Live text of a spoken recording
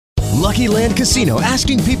Lucky Land Casino,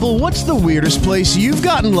 asking people, what's the weirdest place you've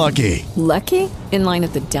gotten lucky? Lucky? In line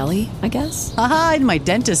at the deli, I guess? Aha, in my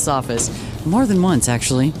dentist's office. More than once,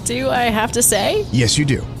 actually. Do I have to say? Yes, you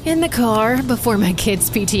do. In the car before my kids'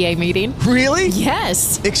 PTA meeting. Really?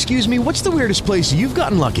 Yes. Excuse me, what's the weirdest place you've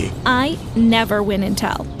gotten lucky? I never win and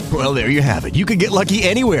tell. Well, there you have it. You can get lucky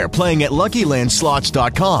anywhere, playing at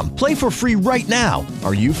LuckyLandSlots.com. Play for free right now.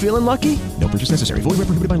 Are you feeling lucky? No purchase necessary. Void where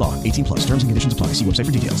prohibited by law. 18+. Terms and conditions apply. See website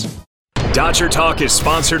for details. Dodger Talk is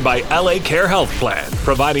sponsored by LA Care Health Plan,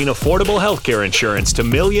 providing affordable health care insurance to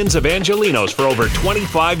millions of Angelinos for over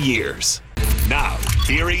 25 years. Now,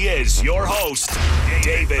 here he is, your host,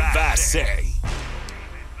 David Vassay.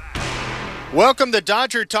 Welcome to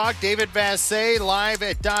Dodger Talk. David Vassay live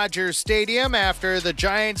at Dodger Stadium after the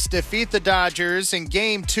Giants defeat the Dodgers in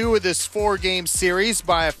Game 2 of this 4-game series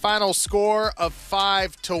by a final score of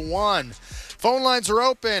 5-1. Phone lines are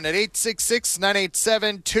open at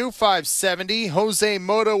 866-987-2570. Jose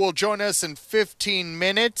Mota will join us in 15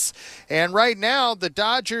 minutes. And right now, the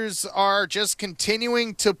Dodgers are just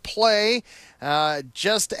continuing to play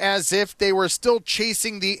just as if they were still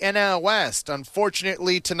chasing the NL West.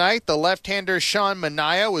 Unfortunately, tonight, the left-hander Sean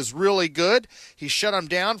Manaea was really good. He shut him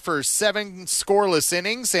down for 7 scoreless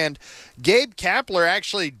innings, and Gabe Kapler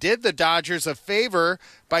actually did the Dodgers a favor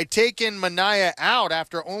by taking Manaea out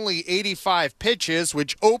after only 85 pitches,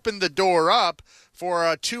 which opened the door up for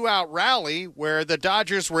a 2-out rally where the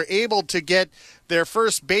Dodgers were able to get their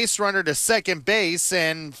first base runner to second base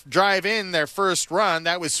and drive in their first run.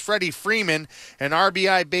 That was Freddie Freeman, an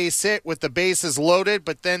RBI base hit with the bases loaded,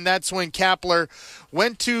 but then that's when Kapler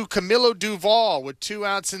went to Camilo Duvall with 2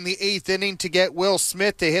 outs in the 8th inning to get Will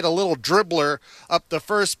Smith to hit a little dribbler up the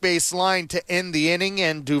first base line to end the inning,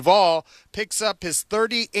 and Duvall picks up his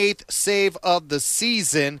 38th save of the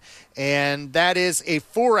season, and that is a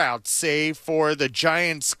 4-out save for the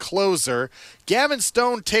Giants closer. Gavin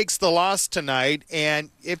Stone takes the loss tonight, and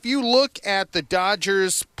if you look at the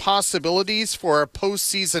Dodgers' possibilities for a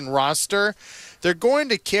postseason roster, they're going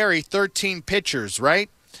to carry 13 pitchers, right?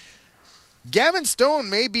 Gavin Stone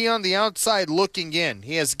may be on the outside looking in.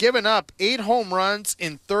 He has given up 8 home runs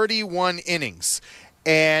in 31 innings.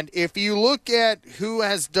 And if you look at who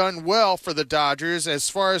has done well for the Dodgers as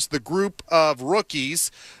far as the group of rookies,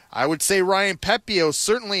 I would say Ryan Pepiot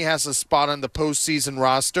certainly has a spot on the postseason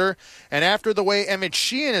roster. And after the way Emmett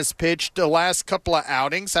Sheehan has pitched the last couple of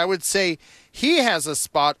outings, I would say he has a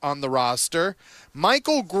spot on the roster.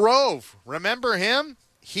 Michael Grove, remember him?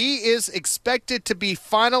 He is expected to be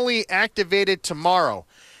finally activated tomorrow.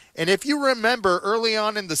 And if you remember early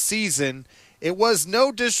on in the season, it was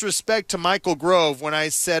no disrespect to Michael Grove when I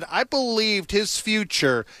said I believed his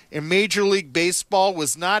future in Major League Baseball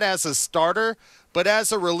was not as a starter, but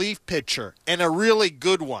as a relief pitcher, and a really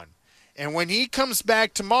good one. And when he comes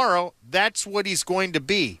back tomorrow, that's what he's going to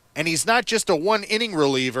be. And he's not just a 1-inning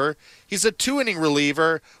reliever. He's a 2-inning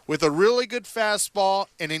reliever with a really good fastball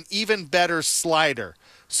and an even better slider.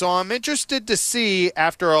 So I'm interested to see,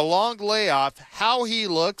 after a long layoff, how he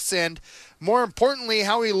looks, and more importantly,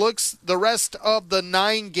 how he looks the rest of the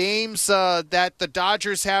 9 games that the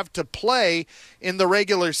Dodgers have to play in the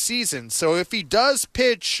regular season. So if he does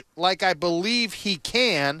pitch like I believe he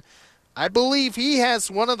can, I believe he has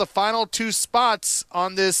one of the final 2 spots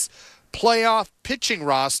on this playoff pitching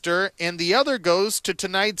roster, and the other goes to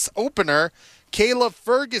tonight's opener, Caleb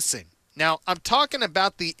Ferguson. Now, I'm talking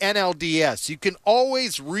about the NLDS. You can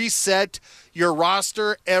always reset your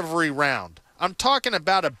roster every round. I'm talking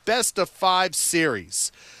about a best-of-5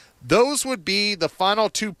 series. Those would be the final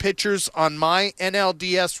 2 pitchers on my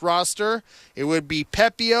NLDS roster. It would be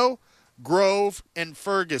Pepiot, Grove, and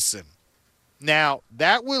Ferguson. Now,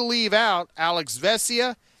 that will leave out Alex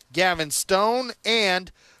Vesia, Gavin Stone,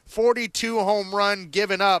 and 42 home run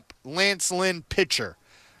given up Lance Lynn pitcher.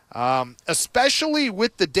 Especially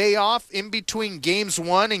with the day off in between games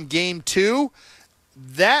 1 and game 2,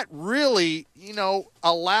 that really,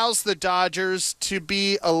 allows the Dodgers to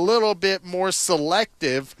be a little bit more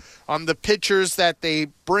selective on the pitchers that they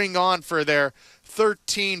bring on for their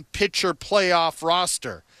 13-pitcher playoff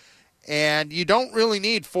roster. And you don't really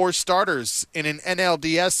need 4 starters in an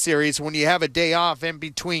NLDS series when you have a day off in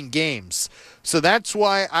between games. So that's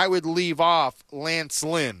why I would leave off Lance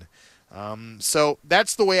Lynn. So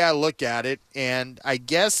that's the way I look at it. And I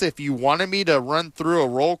guess if you wanted me to run through a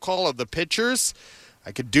roll call of the pitchers,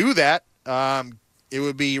 I could do that. It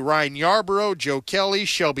would be Ryan Yarbrough, Joe Kelly,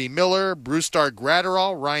 Shelby Miller, Brusdar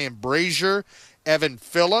Graterol, Ryan Brazier, Evan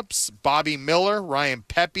Phillips, Bobby Miller, Ryan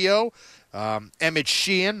Pepiot, Emmett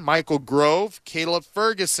Sheehan, Michael Grove, Caleb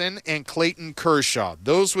Ferguson, and Clayton Kershaw.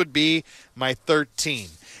 Those would be my 13.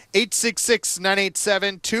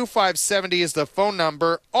 866-987-2570 is the phone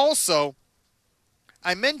number. Also,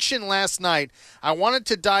 I mentioned last night I wanted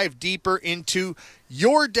to dive deeper into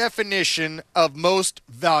your definition of most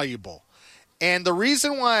valuable. And the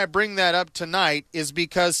reason why I bring that up tonight is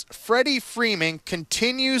because Freddie Freeman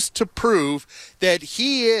continues to prove that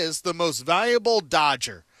he is the most valuable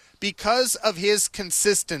Dodger because of his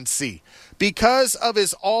consistency, because of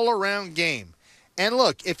his all-around game. And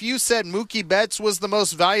look, if you said Mookie Betts was the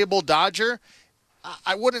most valuable Dodger,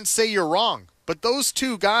 I wouldn't say you're wrong. But those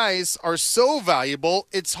two guys are so valuable,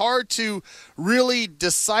 it's hard to really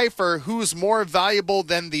decipher who's more valuable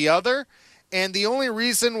than the other. And the only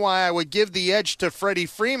reason why I would give the edge to Freddie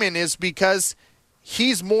Freeman is because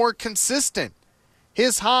he's more consistent.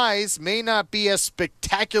 His highs may not be as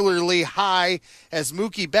spectacularly high as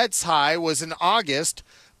Mookie Betts' high was in August,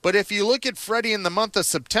 but if you look at Freddie in the month of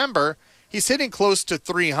September, he's hitting close to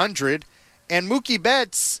 300, and Mookie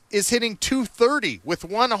Betts is hitting 230 with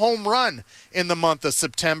one home run in the month of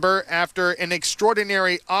September after an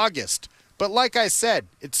extraordinary August. But like I said,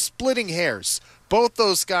 it's splitting hairs. Both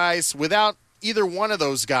those guys, without either one of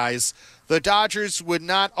those guys, the Dodgers would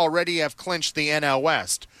not already have clinched the NL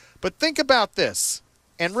West. But think about this,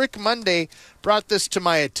 and Rick Monday brought this to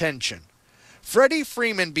my attention. Freddie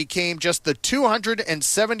Freeman became just the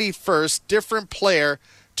 271st different player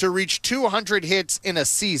to reach 200 hits in a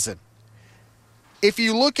season. If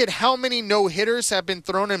you look at how many no-hitters have been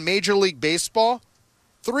thrown in Major League Baseball,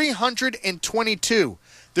 322.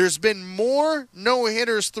 There's been more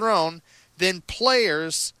no-hitters thrown than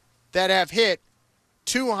players that have hit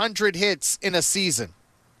 200 hits in a season.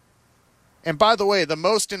 And by the way, the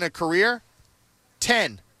most in a career,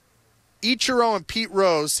 10. Ichiro and Pete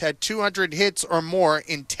Rose had 200 hits or more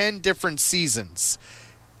in 10 different seasons.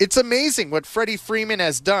 It's amazing what Freddie Freeman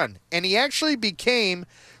has done. And he actually became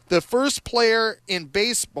the first player in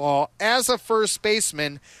baseball as a first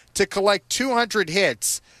baseman to collect 200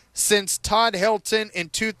 hits since Todd Helton in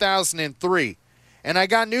 2003. And I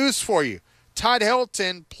got news for you. Todd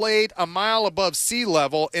Helton played a mile above sea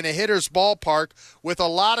level in a hitter's ballpark with a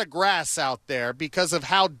lot of grass out there because of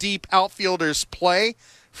how deep outfielders play.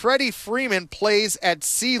 Freddie Freeman plays at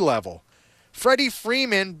sea level. Freddie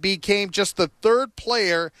Freeman became just the third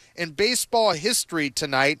player in baseball history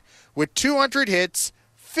tonight with 200 hits,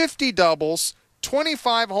 50 doubles,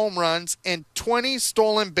 25 home runs, and 20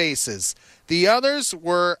 stolen bases. The others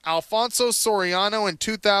were Alfonso Soriano in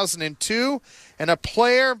 2002 and a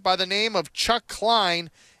player by the name of Chuck Klein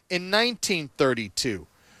in 1932.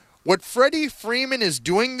 What Freddie Freeman is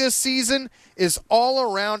doing this season is all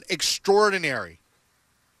around extraordinary.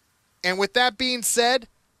 And with that being said,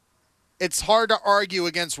 it's hard to argue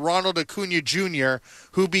against Ronald Acuna Jr.,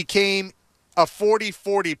 who became a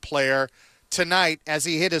 40-40 player tonight as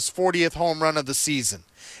he hit his 40th home run of the season.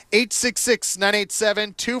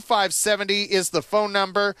 866-987-2570 is the phone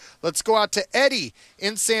number. Let's go out to Eddie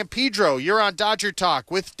in San Pedro. You're on Dodger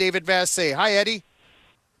Talk with David Vassay. Hi, Eddie.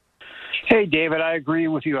 Hey, David, I agree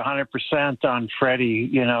with you 100% on Freddie.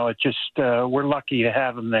 You know, it just we're lucky to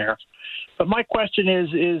have him there. But my question is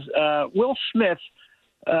Will Smith,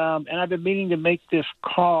 and I've been meaning to make this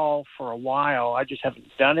call for a while. I just haven't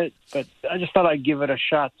done it, but I just thought I'd give it a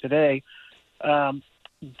shot today.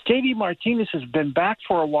 J.D. Martinez has been back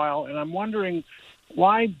for a while, and I'm wondering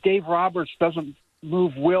why Dave Roberts doesn't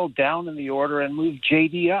move Will down in the order and move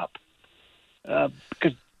J.D. up.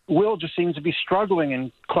 Because Will just seems to be struggling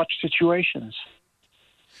in clutch situations.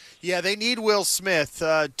 Yeah, they need Will Smith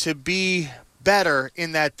to be better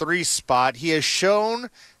in that 3 spot. He has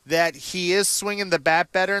shown that he is swinging the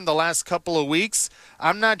bat better in the last couple of weeks.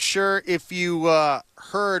 I'm not sure if you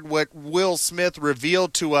heard what Will Smith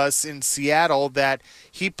revealed to us in Seattle, that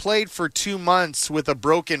he played for 2 months with a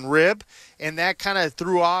broken rib, and that kind of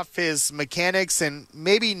threw off his mechanics and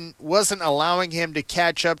maybe wasn't allowing him to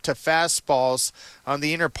catch up to fastballs on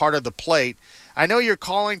the inner part of the plate. I know you're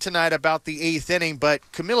calling tonight about the 8th inning, but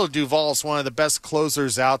Camilo Duvall is one of the best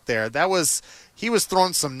closers out there. He was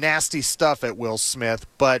throwing some nasty stuff at Will Smith.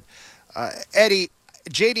 But, Eddie,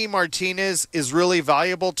 J.D. Martinez is really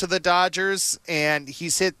valuable to the Dodgers, and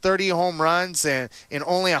he's hit 30 home runs in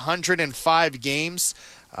only 105 games.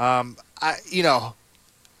 I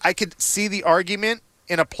could see the argument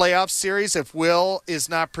in a playoff series if Will is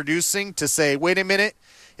not producing to say, wait a minute,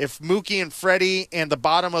 if Mookie and Freddie and the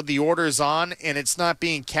bottom of the order is on and it's not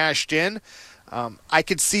being cashed in, I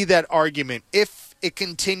could see that argument if it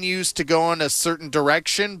continues to go in a certain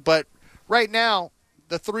direction. But right now,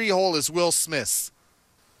 the 3-hole is Will Smith's.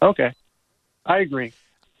 Okay. I agree.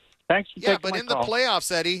 Thanks for taking my call. Yeah, but in the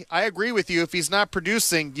playoffs, Eddie, I agree with you. If he's not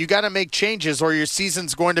producing, you got to make changes or your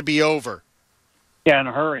season's going to be over. Yeah, in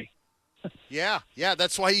a hurry. Yeah,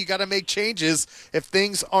 that's why you got to make changes if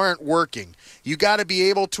things aren't working. You got to be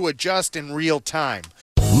able to adjust in real time.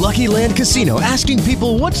 Lucky Land Casino, asking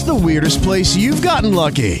people, what's the weirdest place you've gotten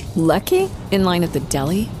lucky? Lucky? In line at the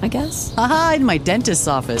deli, I guess? Aha, in my dentist's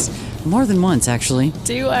office. More than once, actually.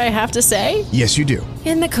 Do I have to say? Yes, you do.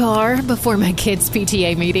 In the car before my kids'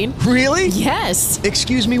 PTA meeting. Really? Yes.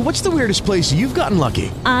 Excuse me, what's the weirdest place you've gotten lucky?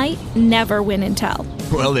 I never win and tell.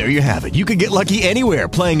 Well, there you have it. You can get lucky anywhere,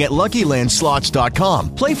 playing at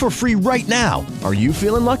LuckyLandSlots.com. Play for free right now. Are you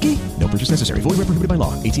feeling lucky? No purchase necessary. Void where prohibited by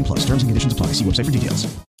law. 18 plus. Terms and conditions apply. See website for details.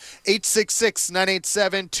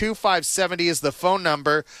 866-987-2570 is the phone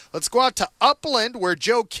number. Let's go out to Upland, where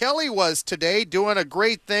Joe Kelly was today, doing a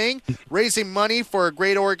great thing, raising money for a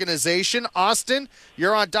great organization. Austin,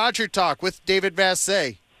 you're on Dodger Talk with David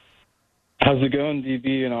Vassay. How's it going,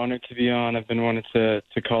 DB? An honor to be on. I've been wanting to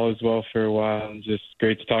call as well for a while. And just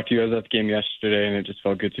great to talk to you. I was at the game yesterday, and it just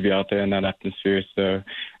felt good to be out there in that atmosphere. So,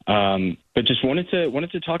 but just wanted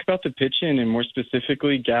to talk about the pitching, and more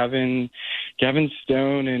specifically Gavin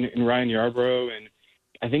Stone and Ryan Yarbrough. And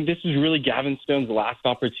I think this is really Gavin Stone's last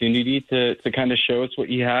opportunity to kind of show us what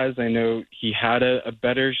he has. I know he had a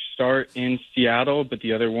better start in Seattle, but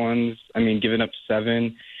the other ones, giving up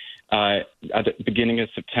 7 at the beginning of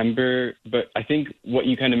September. But I think what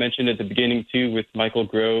you kind of mentioned at the beginning too, with Michael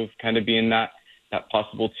Grove kind of being that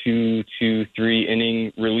possible 2 to 3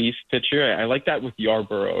 inning relief pitcher. I like that with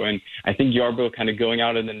Yarbrough, and I think Yarbrough kind of going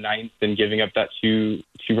out in the 9th and giving up that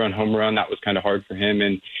two-run home run, that was kind of hard for him,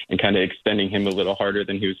 and kind of extending him a little harder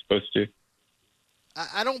than he was supposed to.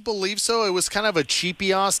 I don't believe so. It was kind of a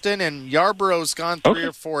cheapie, Austin, and Yarbrough's gone 3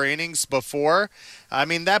 or 4 innings before.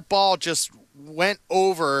 That ball just went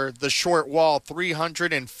over the short wall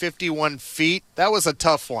 351 feet. That was a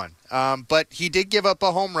tough one. But he did give up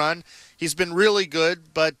a home run. He's been really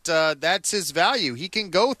good, but that's his value. He can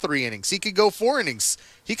go 3 innings. He can go 4 innings.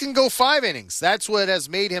 He can go 5 innings. That's what has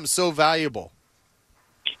made him so valuable.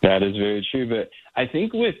 That is very true. But I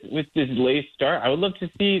think with this late start, I would love to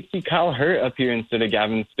see Kyle Hurt up here instead of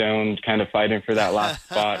Gavin Stone, kind of fighting for that last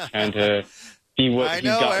spot, trying to see what he's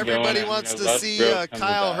got going. Everybody wants to see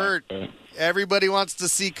Kyle Hurt. But Everybody wants to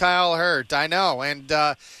see Kyle Hurt. I know, and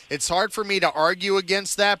it's hard for me to argue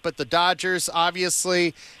against that, but the Dodgers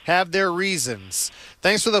obviously have their reasons.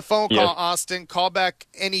 Thanks for the phone call, Austin. Call back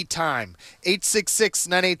anytime.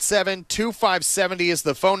 866-987-2570 is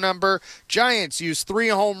the phone number. Giants used 3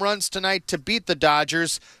 home runs tonight to beat the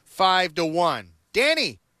Dodgers 5-1.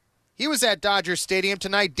 Danny, he was at Dodger Stadium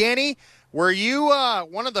tonight. Danny, were you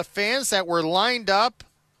one of the fans that were lined up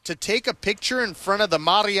to take a picture in front of the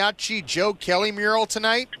Mariachi Joe Kelly mural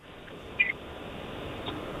tonight?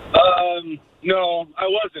 No, I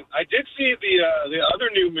wasn't. I did see the other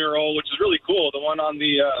new mural, which is really cool. The one on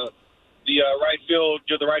the right field,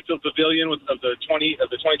 the right field pavilion of the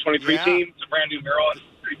 2023 team. It's a brand new mural. It's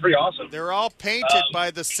pretty awesome. They're all painted by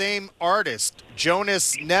the same artist,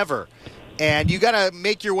 Jonas Never. And you got to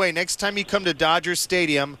make your way next time you come to Dodger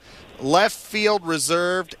Stadium. Left field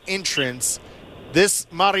reserved entrance. This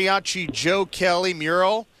Mariachi Joe Kelly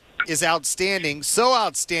mural is outstanding. So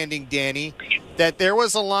outstanding, Danny, that there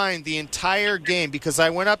was a line the entire game, because I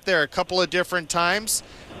went up there a couple of different times.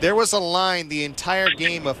 There was a line the entire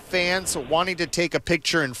game of fans wanting to take a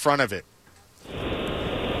picture in front of it.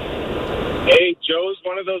 Hey, Joe's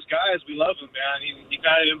one of those guys. We love him, man. He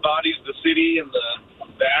kind of embodies the city and the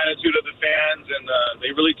attitude of the fans, and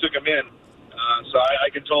they really took him in. So I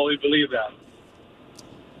can totally believe that.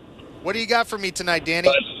 What do you got for me tonight, Danny?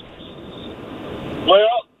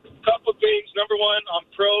 Well, a couple things. Number one, I'm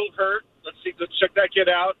pro Hurt. Let's check that kid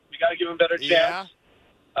out. We got to give him a better chance.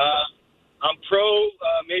 I'm pro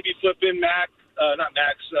maybe flipping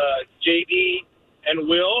JD and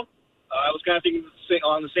Will. I was kind of thinking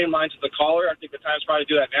on the same lines as the caller. I think the time's probably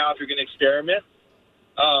to do that now if you're going to experiment.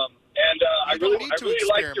 I really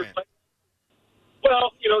like your.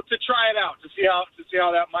 Well, to try it out, to see how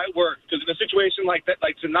that might work. Because in a situation like that,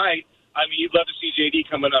 like tonight, you'd love to see JD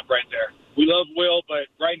coming up right there. We love Will, but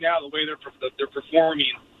right now the way they're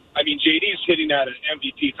performing, JD's hitting at an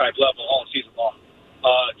MVP type level all season long.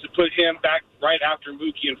 To put him back right after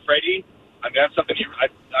Mookie and Freddie, that's something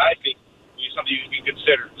I think is something you can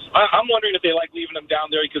consider. I'm wondering if they like leaving him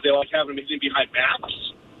down there because they like having him behind Max.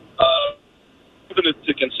 Something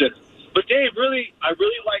to consider. But Dave, I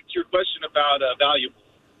really liked your question about valuable,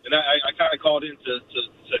 and I kind of called in to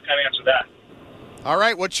kind of answer that. All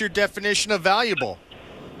right, what's your definition of valuable?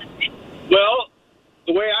 Well,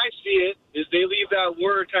 the way I see it is they leave that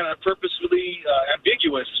word kind of purposefully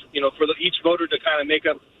ambiguous, for each voter to kind of make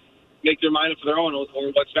their mind up for their own or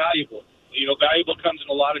what's valuable. valuable comes in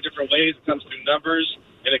a lot of different ways. It comes through numbers,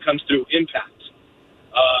 and it comes through impact.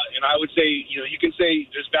 And I would say, you can say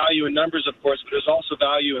there's value in numbers, of course, but there's also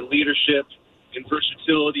value in leadership, in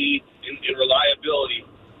versatility, in reliability,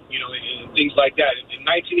 and things like that. In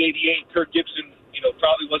 1988, Kirk Gibson,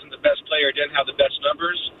 probably wasn't the best player, didn't have the best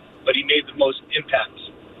numbers, but he made the most impact.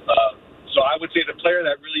 So I would say the player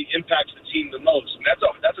that really impacts the team the most, and that's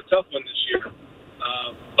a tough one this year.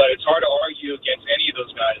 But it's hard to argue against any of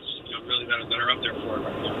those guys, really that are up there for it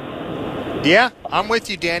right now. Yeah, I'm with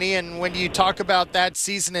you, Danny. And when you talk about that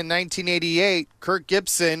season in 1988, Kirk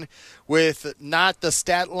Gibson, with not the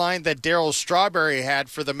stat line that Darryl Strawberry had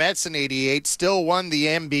for the Mets in 88, still won the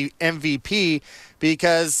MVP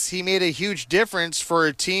because he made a huge difference for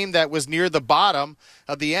a team that was near the bottom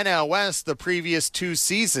of the NL West the previous 2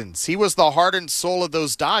 seasons. He was the heart and soul of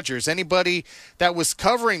those Dodgers. Anybody that was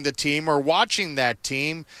covering the team or watching that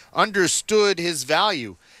team understood his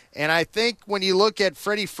value. And I think when you look at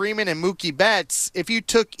Freddie Freeman and Mookie Betts, if you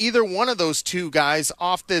took either one of those 2 guys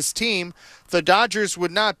off this team, the Dodgers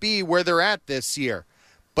would not be where they're at this year.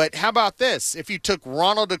 But how about this? If you took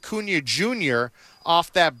Ronald Acuna Jr.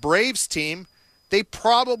 off that Braves team, they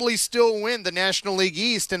probably still win the National League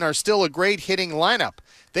East and are still a great hitting lineup.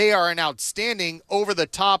 They are an outstanding,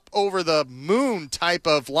 over-the-top, over-the-moon type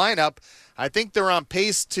of lineup. I think they're on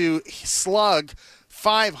pace to slug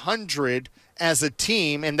 500 as a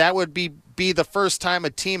team, and that would be the first time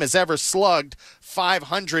a team has ever slugged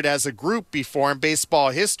 500 as a group before in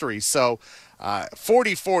baseball history. So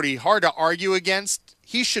 40-40, hard to argue against.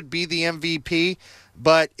 He should be the MVP.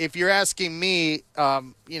 But if you're asking me,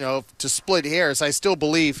 to split hairs, I still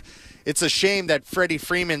believe it's a shame that Freddie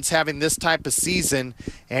Freeman's having this type of season,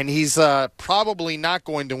 and he's probably not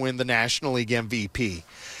going to win the National League MVP.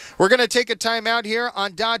 We're going to take a time out here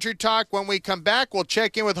on Dodger Talk. When we come back, we'll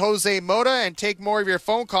check in with Jose Mota and take more of your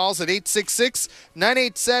phone calls at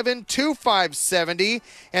 866-987-2570.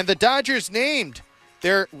 And the Dodgers named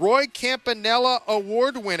their Roy Campanella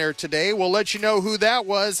Award winner today. We'll let you know who that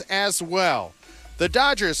was as well. The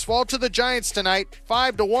Dodgers fall to the Giants tonight,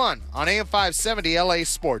 5-1 on AM 570 LA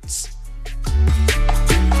Sports.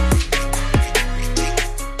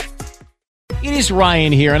 It is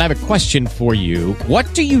Ryan here, and I have a question for you.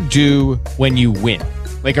 What do you do when you win?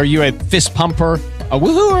 Like, are you a fist pumper, a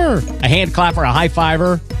woo-hooer, a hand clapper, a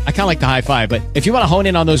high-fiver? I kind of like the high-five, but if you want to hone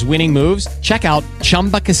in on those winning moves, check out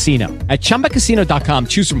Chumba Casino. At ChumbaCasino.com,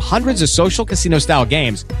 choose from hundreds of social casino-style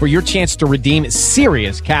games for your chance to redeem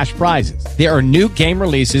serious cash prizes. There are new game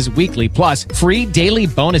releases weekly, plus free daily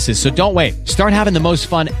bonuses, so don't wait. Start having the most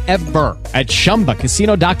fun ever at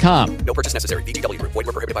ChumbaCasino.com. No purchase necessary. VGW Group. Void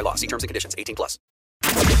where prohibited by law. See terms and conditions. 18+.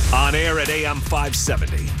 On air at AM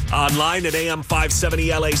 570, online at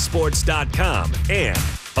AM570LAsports.com, and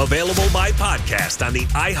available by podcast on the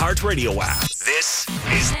iHeartRadio app. This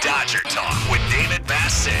is Dodger Talk with David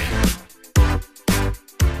Bassett.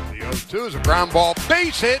 The 0-2 is a ground ball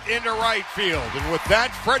base hit into right field. And with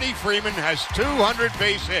that, Freddie Freeman has 200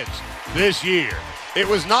 base hits this year. It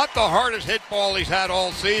was not the hardest hit ball he's had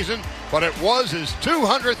all season, but it was his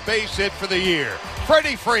 200th base hit for the year.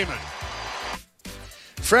 Freddie Freeman.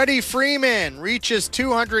 Freddie Freeman reaches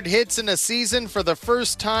 200 hits in a season for the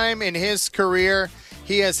first time in his career.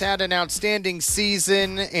 He has had an outstanding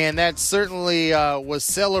season, and that certainly was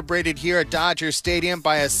celebrated here at Dodger Stadium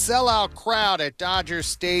by a sellout crowd at Dodger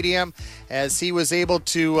Stadium as he was able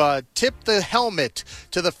to tip the helmet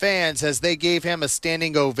to the fans as they gave him a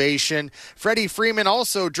standing ovation. Freddie Freeman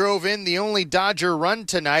also drove in the only Dodger run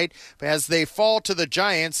tonight as they fall to the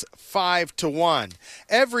Giants 5-1.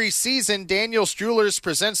 Every season, Daniels Jewelers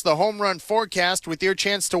presents the Home Run Forecast with your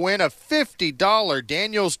chance to win a $50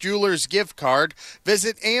 Daniels Jewelers gift card. Visit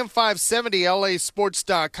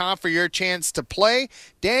AM570LAsports.com for your chance to play.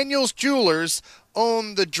 Daniels Jewelers,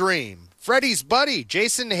 own the dream. Freddie's buddy,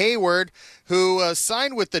 Jason Hayward, who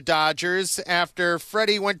signed with the Dodgers after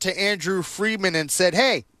Freddie went to Andrew Friedman and said,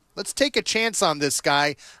 hey, let's take a chance on this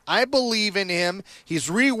guy. I believe in him. He's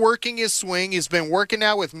reworking his swing. He's been working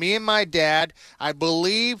out with me and my dad. I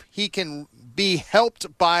believe he can be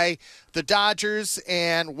helped by the Dodgers,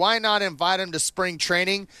 and why not invite him to spring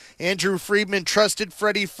training? Andrew Friedman trusted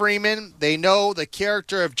Freddie Freeman. They know the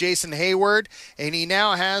character of Jason Hayward, and he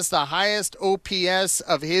now has the highest OPS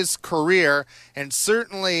of his career and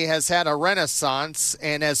certainly has had a renaissance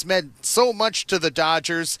and has meant so much to the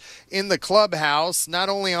Dodgers in the clubhouse, not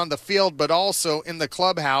only on the field but also in the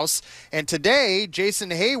clubhouse. And today,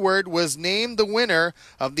 Jason Hayward was named the winner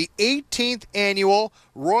of the 18th annual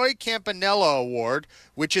Roy Campanella Award,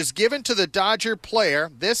 which is given according to the Dodger player,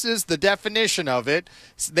 this is the definition of it.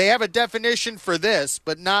 They have a definition for this,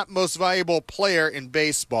 but not most valuable player in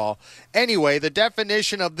baseball. Anyway, the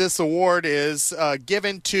definition of this award is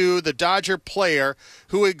given to the Dodger player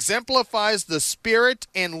who exemplifies the spirit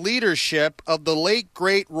and leadership of the late,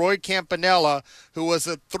 great Roy Campanella, who was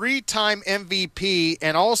a 3-time MVP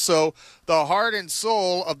and also the heart and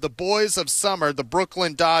soul of the Boys of Summer, the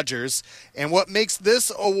Brooklyn Dodgers. And what makes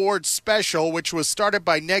this award special, which was started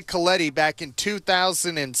by Ned Colletti back in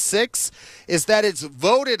 2006, is that it's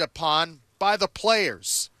voted upon by the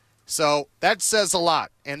players. So that says a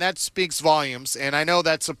lot, and that speaks volumes, and I know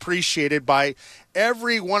that's appreciated by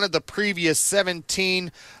every one of the previous 17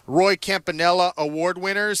 Roy Campanella Award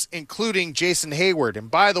winners, including Jason Hayward. And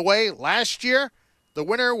by the way, last year, the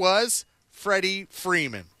winner was Freddie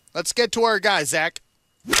Freeman. Let's get to our guy, Zach.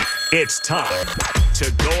 It's time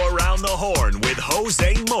to go around the horn with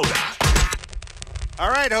Jose Mota. All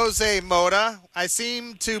right, Jose Mota. I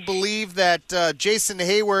seem to believe that Jason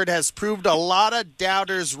Hayward has proved a lot of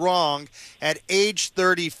doubters wrong at age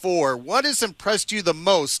 34. What has impressed you the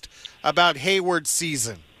most about Hayward's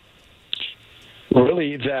season?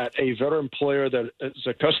 Really, that a veteran player that is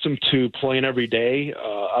accustomed to playing every day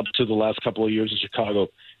up to the last couple of years in Chicago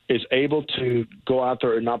is able to go out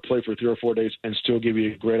there and not play for 3 or 4 days and still give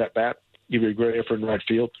you a great at-bat, give you a great effort in right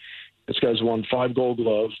field. This guy's won 5 Gold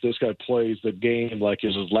Gloves. This guy plays the game like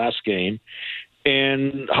it's his last game.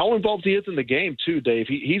 And how involved he is in the game, too, Dave.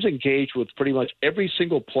 He's engaged with pretty much every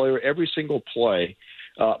single player, every single play.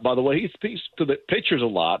 By the way, he speaks to the pitchers a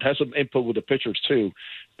lot, has some input with the pitchers, too,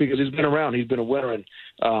 because he's been around. He's been a winner. And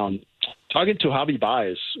talking to Javi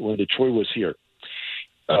Baez when Detroit was here,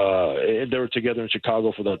 and they were together in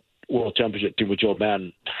Chicago for the World Championship team with Joe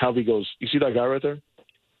Madden. Javi goes, you see that guy right there?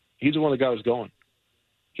 He's the one that got us going.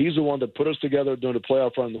 He's the one that put us together during the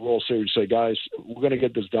playoff run in the World Series. Say, guys, we're going to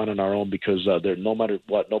get this done on our own because no matter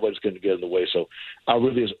what, nobody's going to get in the way. So I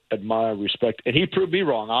really admire, respect. And he proved me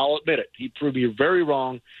wrong. I'll admit it. He proved me very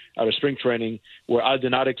wrong out of spring training where I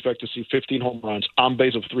did not expect to see 15 home runs, on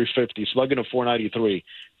base of 350, slugging of 493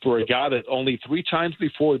 for a guy that only 3 times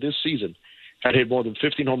before this season had hit more than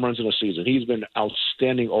 15 home runs in a season. He's been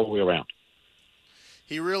outstanding all the way around.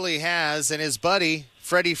 He really has, and his buddy,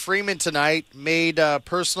 Freddie Freeman, tonight made a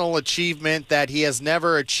personal achievement that he has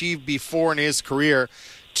never achieved before in his career,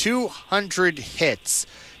 200 hits.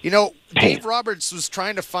 You know, Dave Roberts was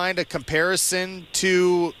trying to find a comparison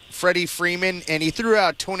to Freddie Freeman, and he threw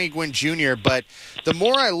out Tony Gwynn Jr., but the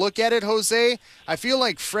more I look at it, Jose, I feel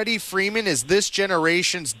like Freddie Freeman is this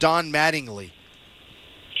generation's Don Mattingly.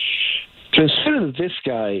 Consider this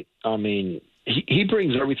guy, I mean, he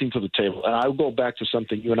brings everything to the table. And I'll go back to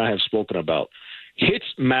something you and I have spoken about. Hits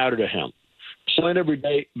matter to him. Playing every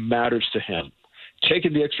day matters to him.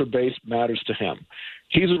 Taking the extra base matters to him.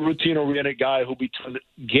 He's a routine-oriented guy who between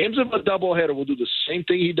games of a doubleheader will do the same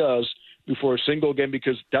thing he does before a single game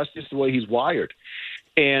because that's just the way he's wired.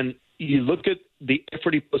 And you look at the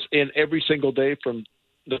effort he puts in every single day from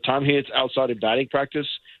the time he hits outside in batting practice,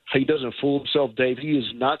 how he doesn't fool himself, Dave. He is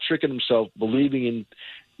not tricking himself, believing in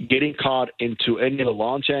getting caught into any of the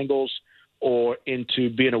launch angles or into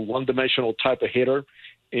being a one-dimensional type of hitter,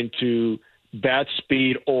 into bat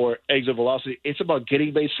speed or exit velocity. It's about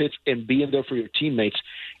getting base hits and being there for your teammates.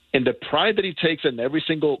 And the pride that he takes in every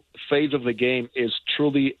single phase of the game is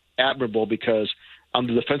truly admirable because on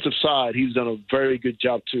the defensive side, he's done a very good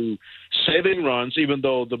job to saving runs, even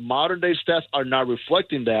though the modern-day stats are not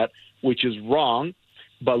reflecting that, which is wrong.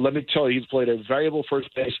 But let me tell you, he's played a valuable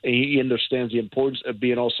first base, and he understands the importance of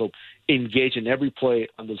being also engaged in every play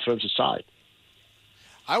on the defensive side.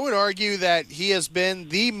 I would argue that he has been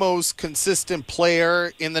the most consistent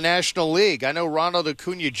player in the National League. I know Ronald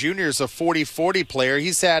Acuna Jr. is a 40-40 player.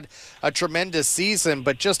 He's had a tremendous season,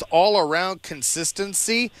 but just all-around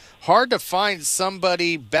consistency, hard to find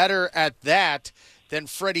somebody better at that than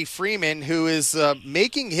Freddie Freeman, who is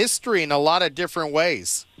making history in a lot of different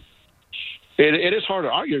ways. It is hard to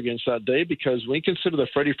argue against that, Dave, because when you consider that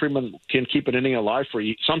Freddie Freeman can keep an inning alive for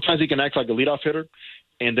you, sometimes he can act like a leadoff hitter,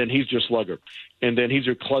 and then he's your slugger, and then he's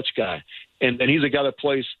your clutch guy, and then he's a guy that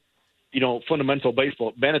plays, fundamental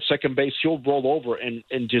baseball. Man at second base, he'll roll over and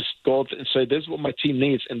just go and say, this is what my team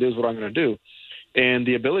needs, and this is what I'm going to do. And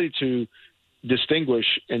the ability to distinguish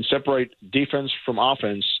and separate defense from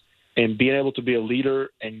offense and being able to be a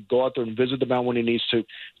leader and go out there and visit the mound when he needs to,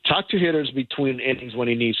 talk to hitters between innings when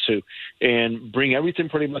he needs to, and bring everything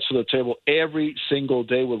pretty much to the table every single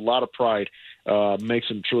day with a lot of pride makes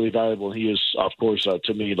him truly valuable. He is, of course,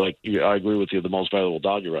 to me, like I agree with you, the most valuable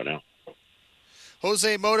Dodger right now.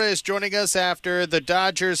 Jose Mota is joining us after the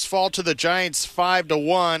Dodgers fall to the Giants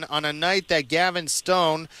 5-1 on a night that Gavin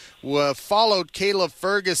Stone followed Caleb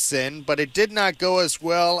Ferguson, but it did not go as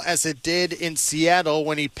well as it did in Seattle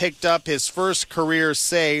when he picked up his first career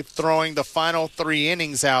save, throwing the final 3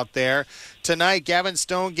 innings out there. Tonight, Gavin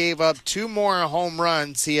Stone gave up 2 more home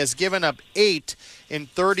runs. He has given up 8 in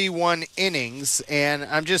 31 innings, and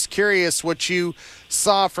I'm just curious what you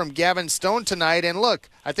saw from Gavin Stone tonight. And look,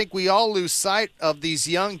 I think we all lose sight of these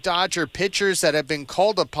young Dodger pitchers that have been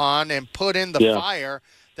called upon and put in the fire,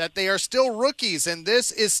 that they are still rookies, and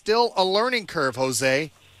this is still a learning curve,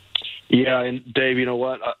 Jose. Yeah, and Dave, you know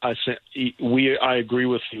what? I agree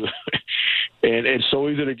with you. And it's so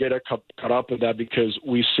easy to get caught up in that because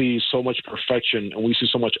we see so much perfection and we see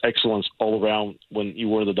so much excellence all around when you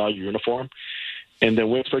wear the Dodger uniform. And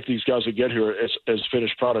then we expect these guys to get here as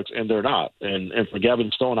finished products, and they're not. And for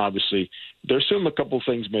Gavin Stone, obviously, there's still a couple of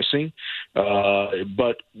things missing.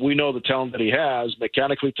 But we know the talent that he has.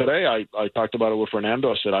 Mechanically today, I talked about it with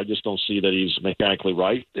Fernando. I said, I just don't see that he's mechanically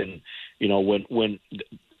right. And, you know, when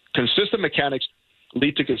consistent mechanics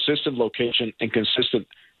lead to consistent location and consistent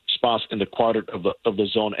spots in the quadrant of the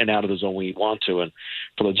zone and out of the zone when you want to. And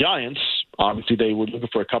for the Giants, obviously they were looking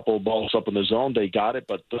for a couple of balls up in the zone. They got it,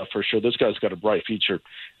 but for sure this guy's got a bright future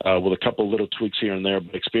with a couple of little tweaks here and there.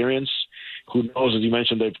 But experience, who knows, as you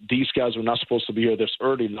mentioned, that these guys were not supposed to be here this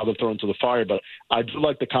early. Now they're thrown into the fire. But I do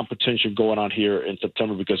like the competition going on here in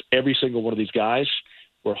September because every single one of these guys,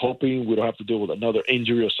 we're hoping we don't have to deal with another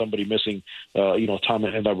injury or somebody missing, time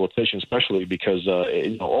in that rotation, especially because,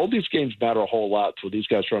 all these games matter a whole lot for these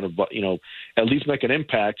guys trying to, at least make an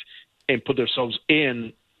impact and put themselves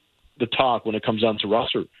in the talk when it comes down to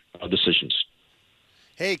roster decisions.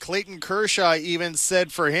 Hey, Clayton Kershaw even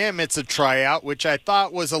said for him it's a tryout, which I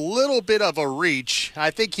thought was a little bit of a reach.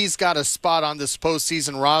 I think he's got a spot on this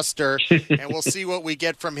postseason roster, and we'll see what we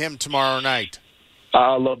get from him tomorrow night.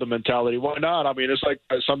 I love the mentality. Why not? I mean, it's like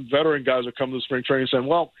some veteran guys are coming to spring training saying,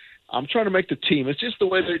 well, I'm trying to make the team. It's just the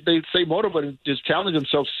way they say motivate, just challenge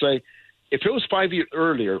themselves to say, if it was 5 years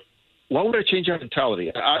earlier, why would I change our mentality?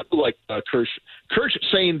 I feel like Kirsch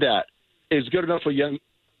saying that is good enough for young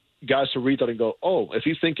guys to read that and go, oh, if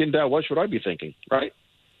he's thinking that, what should I be thinking, right?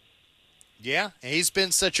 Yeah, he's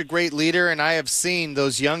been such a great leader, and I have seen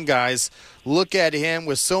those young guys look at him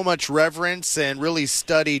with so much reverence and really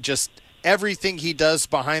study just everything he does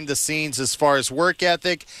behind the scenes as far as work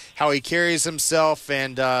ethic, how he carries himself,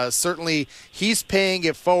 and certainly he's paying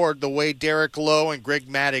it forward the way Derek Lowe and Greg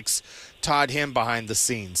Maddux taught him behind the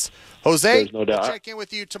scenes. Jose, no doubt. We'll check in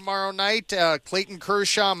with you tomorrow night. Clayton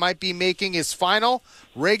Kershaw might be making his final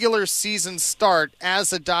regular season start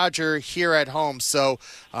as a Dodger here at home, so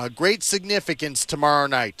great significance tomorrow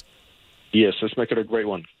night. Yes, let's make it a great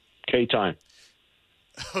one. K-time.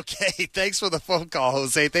 Okay, thanks for the phone call,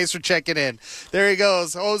 Jose. Thanks for checking in. There he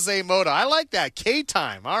goes, Jose Mota. I like that,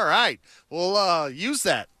 K-time. All right, we'll use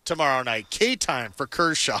that tomorrow night, K-time for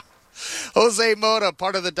Kershaw. Jose Mota,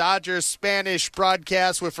 part of the Dodgers Spanish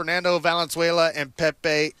broadcast with Fernando Valenzuela and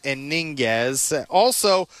Pepe Iniguez.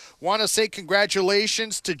 Also, want to say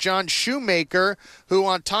congratulations to John Shoemaker, who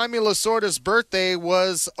on Tommy Lasorda's birthday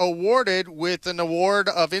was awarded with an award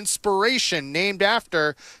of inspiration named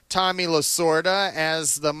after Tommy Lasorda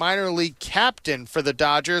as the minor league captain for the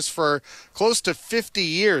Dodgers for close to 50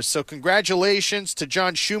 years. So congratulations to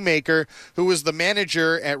John Shoemaker, who was the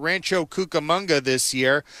manager at Rancho Cucamonga this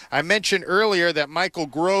year. I mentioned earlier that Michael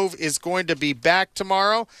Grove is going to be back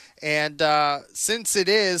tomorrow, and since it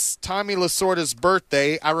is Tommy Lasorda's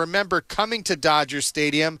birthday, I remember coming to Dodger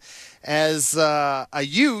Stadium as a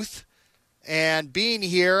youth and being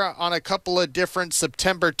here on a couple of different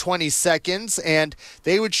September 22nds, and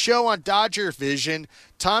they would show on Dodger Vision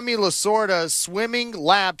Tommy Lasorda swimming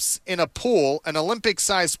laps in a pool, an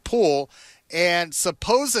Olympic-sized pool, and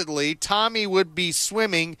supposedly Tommy would be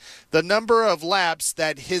swimming the number of laps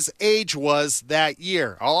that his age was that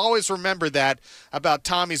year. I'll always remember that about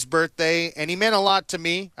Tommy's birthday, and he meant a lot to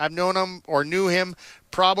me. I've known him or knew him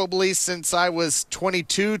probably since I was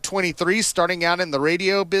 22, 23, starting out in the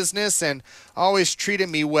radio business, and always treated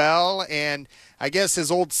me well. And I guess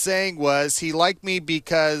his old saying was he liked me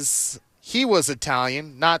because he was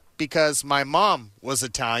Italian, not because my mom was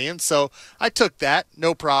Italian. So I took that,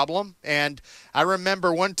 no problem. And I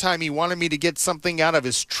remember one time he wanted me to get something out of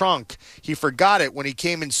his trunk. He forgot it when he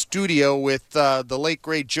came in studio with the late,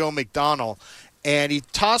 great Joe McDonnell. And he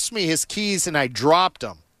tossed me his keys, and I dropped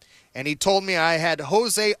them. And he told me I had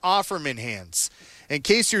Jose Offerman hands. In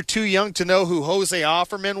case you're too young to know who Jose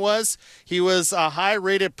Offerman was, he was a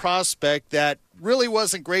high-rated prospect that really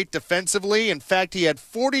wasn't great defensively. In fact, he had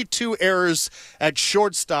 42 errors at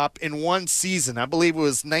shortstop in one season. I believe it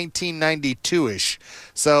was 1992-ish.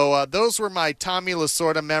 So those were my Tommy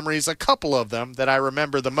Lasorda memories, a couple of them that I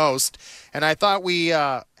remember the most. And I thought we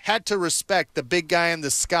had to respect the big guy in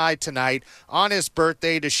the sky tonight on his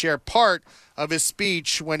birthday to share part of his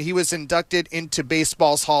speech when he was inducted into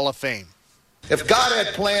baseball's Hall of Fame. If God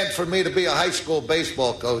had planned for me to be a high school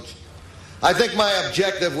baseball coach, I think my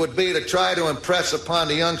objective would be to try to impress upon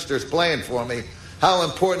the youngsters playing for me how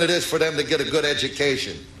important it is for them to get a good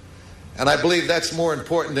education. And I believe that's more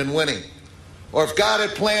important than winning. Or if God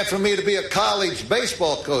had planned for me to be a college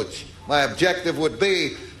baseball coach, my objective would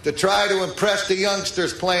be to try to impress the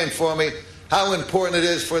youngsters playing for me how important it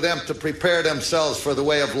is for them to prepare themselves for the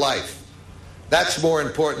way of life. That's more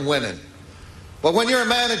important winning. But when you're a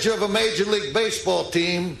manager of a Major League Baseball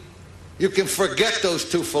team, you can forget those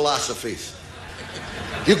two philosophies.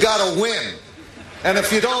 You got to win. And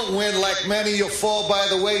if you don't win, like many, you'll fall by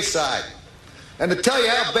the wayside. And to tell you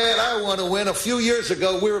how bad I want to win, a few years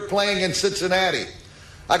ago, we were playing in Cincinnati.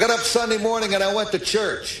 I got up Sunday morning and I went to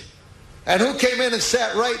church. And who came in and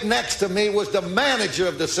sat right next to me was the manager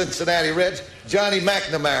of the Cincinnati Reds, Johnny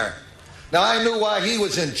McNamara. Now, I knew why he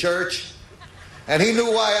was in church, and he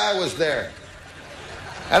knew why I was there.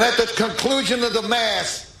 And at the conclusion of the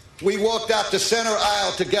Mass, we walked out the center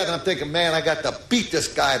aisle together. I'm thinking, man, I got to beat this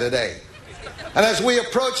guy today. And as we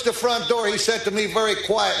approached the front door, he said to me very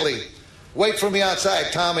quietly, "Wait for me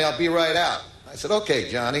outside, Tommy, I'll be right out." I said, "Okay,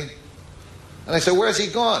 Johnny." And I said, "Where's he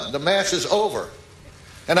gone? The Mass is over."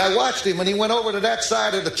 And I watched him, and he went over to that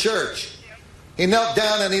side of the church. He knelt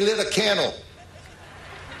down and he lit a candle.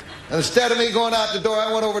 And instead of me going out the door, I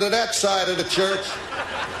went over to that side of the church.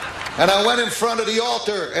 And I went in front of the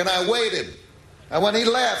altar and I waited. And when he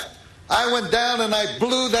left, I went down and I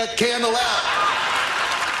blew that candle out.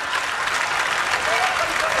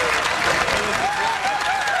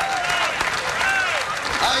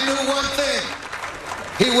 I knew one thing.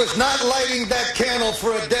 He was not lighting that candle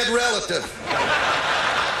for a dead relative.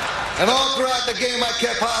 And all throughout the game, I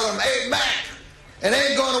kept hollering, "Hey, Mac, it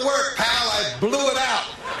ain't going to work, pal." I blew it out.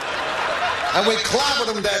 And we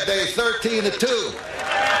clobbered him that day, 13-2.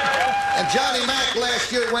 And Johnny Mac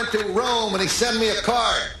last year went to Rome, and he sent me a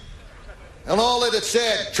card. And all it had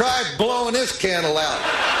said, "Try blowing this candle out."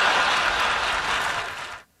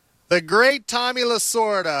 The great Tommy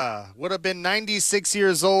Lasorda would have been 96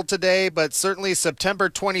 years old today, but certainly September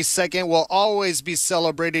 22nd will always be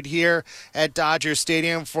celebrated here at Dodger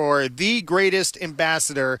Stadium for the greatest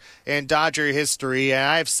ambassador in Dodger history. And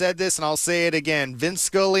I've said this and I'll say it again. Vince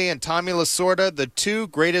Scully and Tommy Lasorda, the two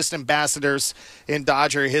greatest ambassadors in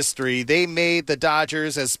Dodger history. They made the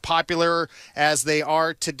Dodgers as popular as they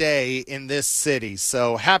are today in this city.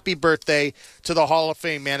 So happy birthday to the Hall of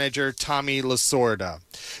Fame manager, Tommy Lasorda.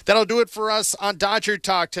 That'll do it for us on Dodger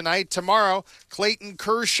Talk tonight. Tomorrow, Clayton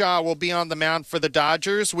Kershaw will be on the mound for the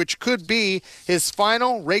Dodgers, which could be his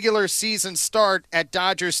final regular season start at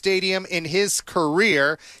Dodger Stadium in his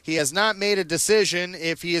career. He has not made a decision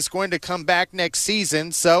if he is going to come back next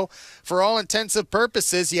season. So, for all intents and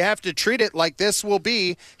purposes, you have to treat it like this will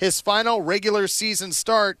be his final regular season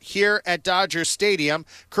start here at Dodger Stadium.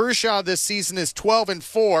 Kershaw this season is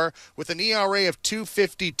 12-4 with an ERA of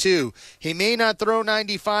 2.52. He may not throw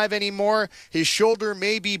 95 anymore. His shoulder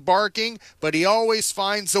may be barking, but he always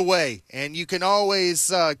finds a way. And you can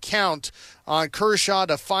always count on Kershaw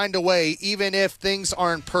to find a way, even if things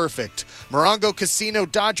aren't perfect. Morongo Casino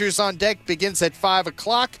Dodgers on Deck begins at 5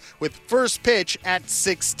 o'clock with first pitch at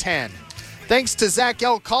 6:10. Thanks to Zach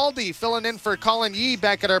Elcaldi filling in for Colin Yee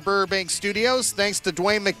back at our Burbank studios. Thanks to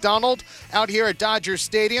Dwayne McDonald out here at Dodger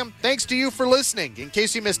Stadium. Thanks to you for listening. In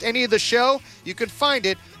case you missed any of the show, you can find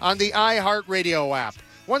it on the iHeartRadio app.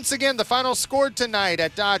 Once again, the final score tonight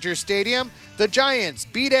at Dodger Stadium, the Giants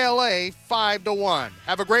beat LA 5-1.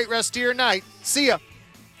 Have a great rest of your night. See ya.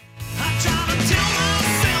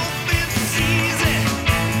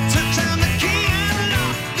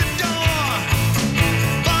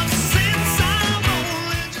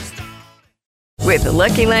 With the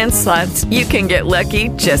Lucky Land Slots, you can get lucky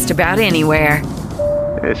just about anywhere.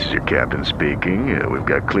 This is your captain speaking. We've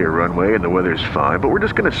got clear runway and the weather's fine, but we're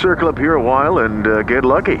just going to circle up here a while and get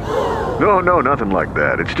lucky. No, nothing like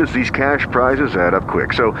that. It's just these cash prizes add up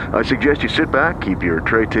quick. So I suggest you sit back, keep your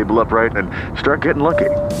tray table upright, and start getting lucky.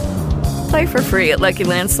 Play for free at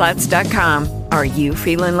LuckyLandSlots.com. Are you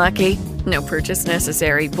feeling lucky? No purchase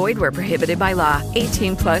necessary. Void where prohibited by law.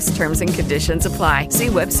 18+ terms and conditions apply. See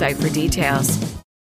website for details.